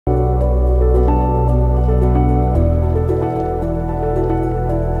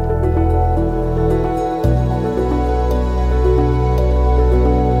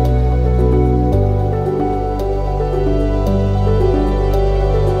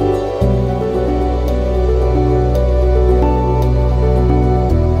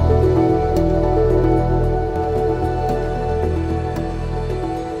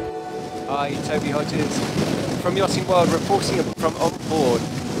World reporting from on board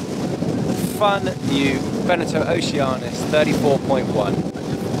the fun new Beneteau Oceanis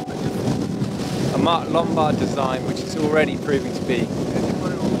 34.1. A Mark Lombard design which is already proving to be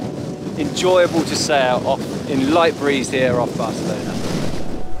enjoyable to sail off in light breeze here off Barcelona.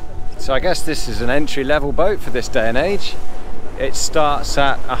 So I guess this is an entry-level boat for this day and age. It starts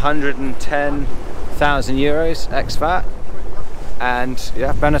at 110,000 euros ex-VAT, and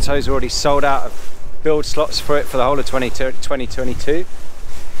yeah, Beneteau's already sold out of build slots for it for the whole of 2022.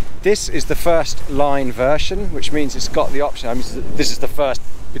 This is the first line version, which means it's got the option. I mean, this is the first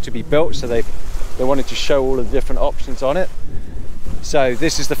to be built, so they wanted to show all of the different options on it. So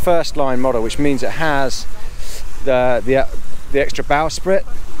this is the first line model, which means it has the extra bowsprit,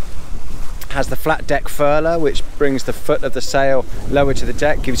 has the flat deck furler, which brings the foot of the sail lower to the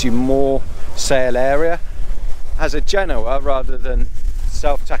deck, gives you more sail area, has a Genoa rather than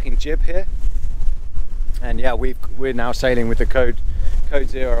self-tacking jib here, and yeah, we're now sailing with the code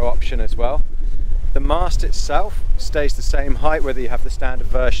 0 option as well. The mast itself stays the same height whether you have the standard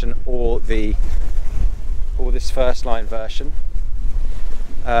version or this first line version,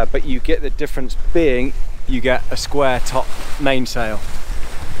 but you get the difference being you get a square top mainsail,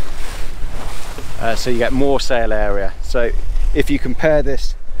 so you get more sail area. So if you compare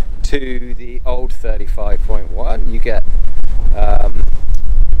this to the old 35.1, you get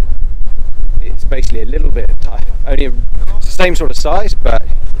it's basically a little bit only it's the same sort of size, but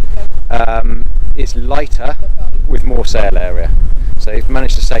it's lighter with more sail area. So you've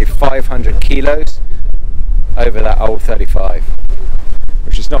managed to save 500 kilos over that old 35,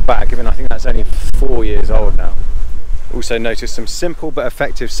 which is not bad given I think that's only 4 years old now. Also noticed some simple but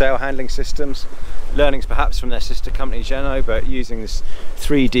effective sail handling systems, learnings perhaps from their sister company Geno, but using this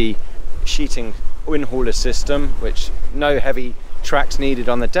 3D sheeting wind hauler system, which no heavy tracks needed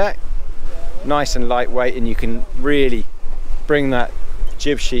on the deck, nice and lightweight, and you can really bring that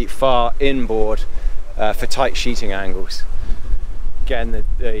jib sheet far inboard for tight sheeting angles. Again,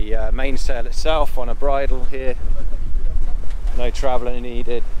 the mainsail itself on a bridle here, no traveller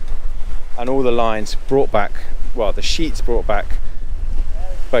needed, and all the lines brought back, well, the sheets brought back,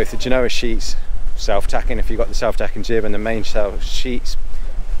 both the Genoa sheets, self-tacking if you've got the self-tacking jib, and the mainsail sheets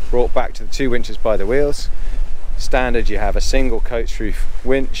brought back to the 2 winches by the wheels. Standard, you have a single coach roof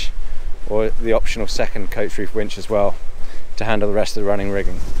winch or the optional second coach roof winch as well to handle the rest of the running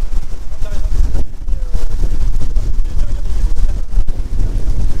rigging.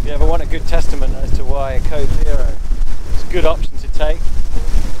 If you ever want a good testament as to why a Code 0 is a good option to take,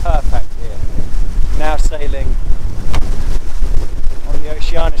 perfect here. Now sailing on the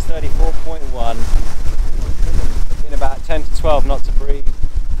Oceanis 34.1 in about 10 to 12 knots of breeze,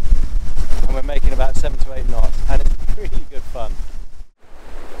 and we're making about 7 to 8 knots, and it's really good fun.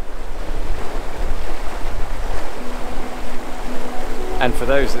 And for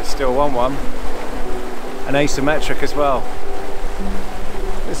those that still want one, an asymmetric as well.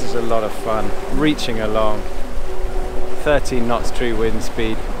 This is a lot of fun, reaching along, 13 knots true wind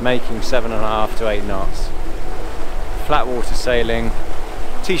speed, making 7.5 to 8 knots. Flat water sailing,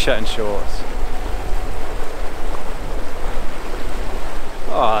 t-shirt and shorts.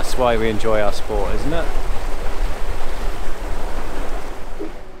 Oh, that's why we enjoy our sport, isn't it?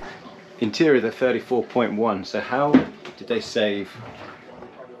 Interior of the 34.1, so how did they save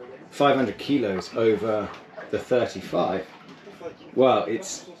 500 kilos over the 35? Well,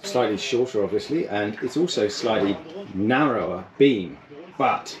 it's slightly shorter obviously, and it's also slightly narrower beam,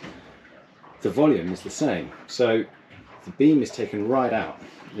 but the volume is the same. So the beam is taken right out,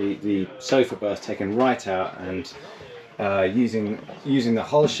 the sofa berth taken right out, and using the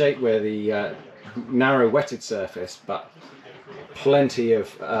hull shape where the narrow wetted surface, but plenty of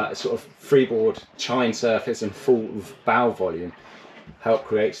sort of freeboard chine surface and full bow volume help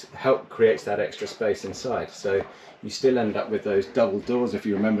creates that extra space inside. So you still end up with those double doors if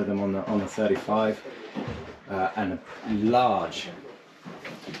you remember them on the 35, and a large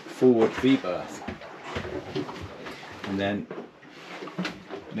forward V berth, and then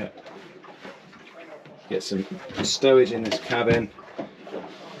get some stowage in this cabin,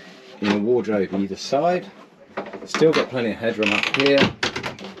 in a wardrobe either side. Still got plenty of headroom up here.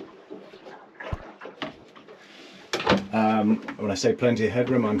 When I say plenty of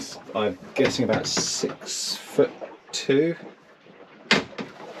headroom, I'm guessing about 6'2".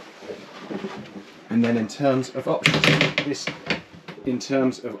 And then in terms of options,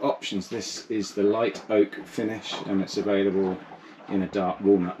 this is the light oak finish, and it's available in a dark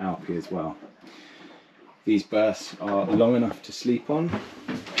walnut alpy as well. These berths are long enough to sleep on,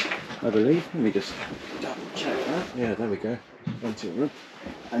 I believe. Let me just double check that. Yeah, there we go. Plenty of room.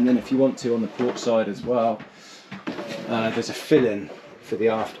 And then if you want to, on the port side as well, There's a fill-in for the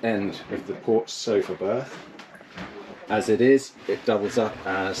aft end of the port sofa berth. As it is, it doubles up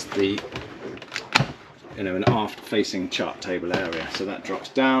as the an aft-facing chart table area. So that drops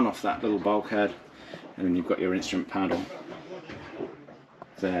down off that little bulkhead, and then you've got your instrument panel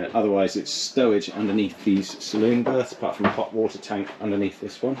there. Otherwise, it's stowage underneath these saloon berths, apart from a hot water tank underneath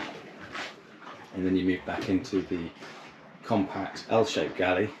this one. And then you move back into the compact L-shaped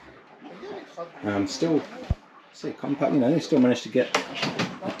galley. Still, say compact, they still managed to get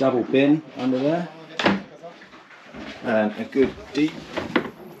a double bin under there, and a good deep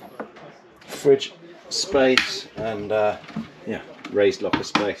fridge space, and yeah, raised locker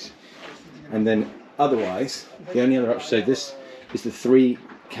space. And then otherwise, the only other option, so this is the 3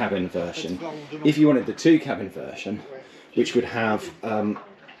 cabin version. If you wanted the 2 cabin version, which would have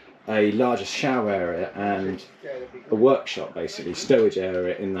a larger shower area and a workshop, basically stowage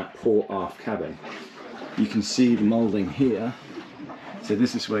area in that port aft cabin, you can see the moulding here. So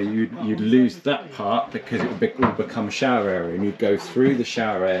this is where you'd lose that part because it would become a shower area, and you'd go through the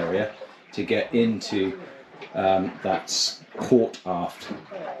shower area to get into that port aft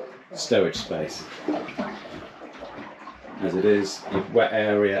stowage space. As it is, wet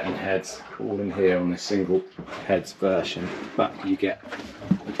area and heads all in here on this single heads version, but you get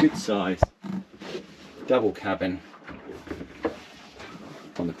a good size double cabin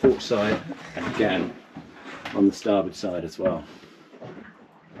on the port side, and again on the starboard side as well.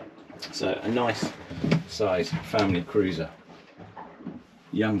 So a nice size family cruiser,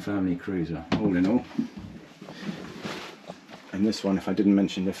 young family cruiser all in all. And this one, if I didn't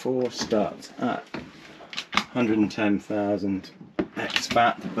mention before, starts at 110,000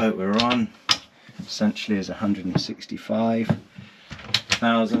 ex-VAT. The boat we're on essentially is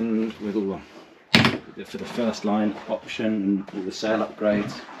 165,000 with all for the first line option and all the sail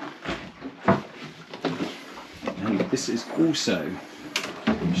upgrades. And this is also,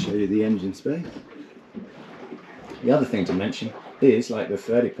 I'll show you the engine space. The other thing to mention is, like the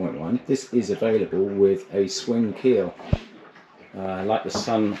 30.1, this is available with a swing keel. Like the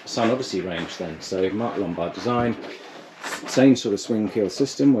Sun Odyssey range then, so Mark Lombard design, same sort of swing keel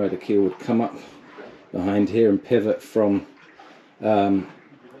system where the keel would come up behind here and pivot from a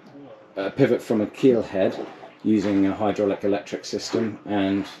keel head using a hydraulic electric system,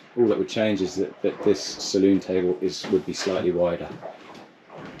 and all that would change is that this saloon table would be slightly wider.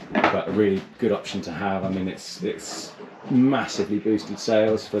 But a really good option to have. I mean, it's massively boosted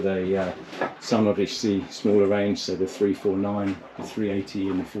sales for the Sun Odyssey smaller range, so the 349, the 380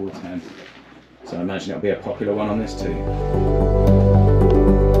 and the 410. So I imagine it'll be a popular one on this too.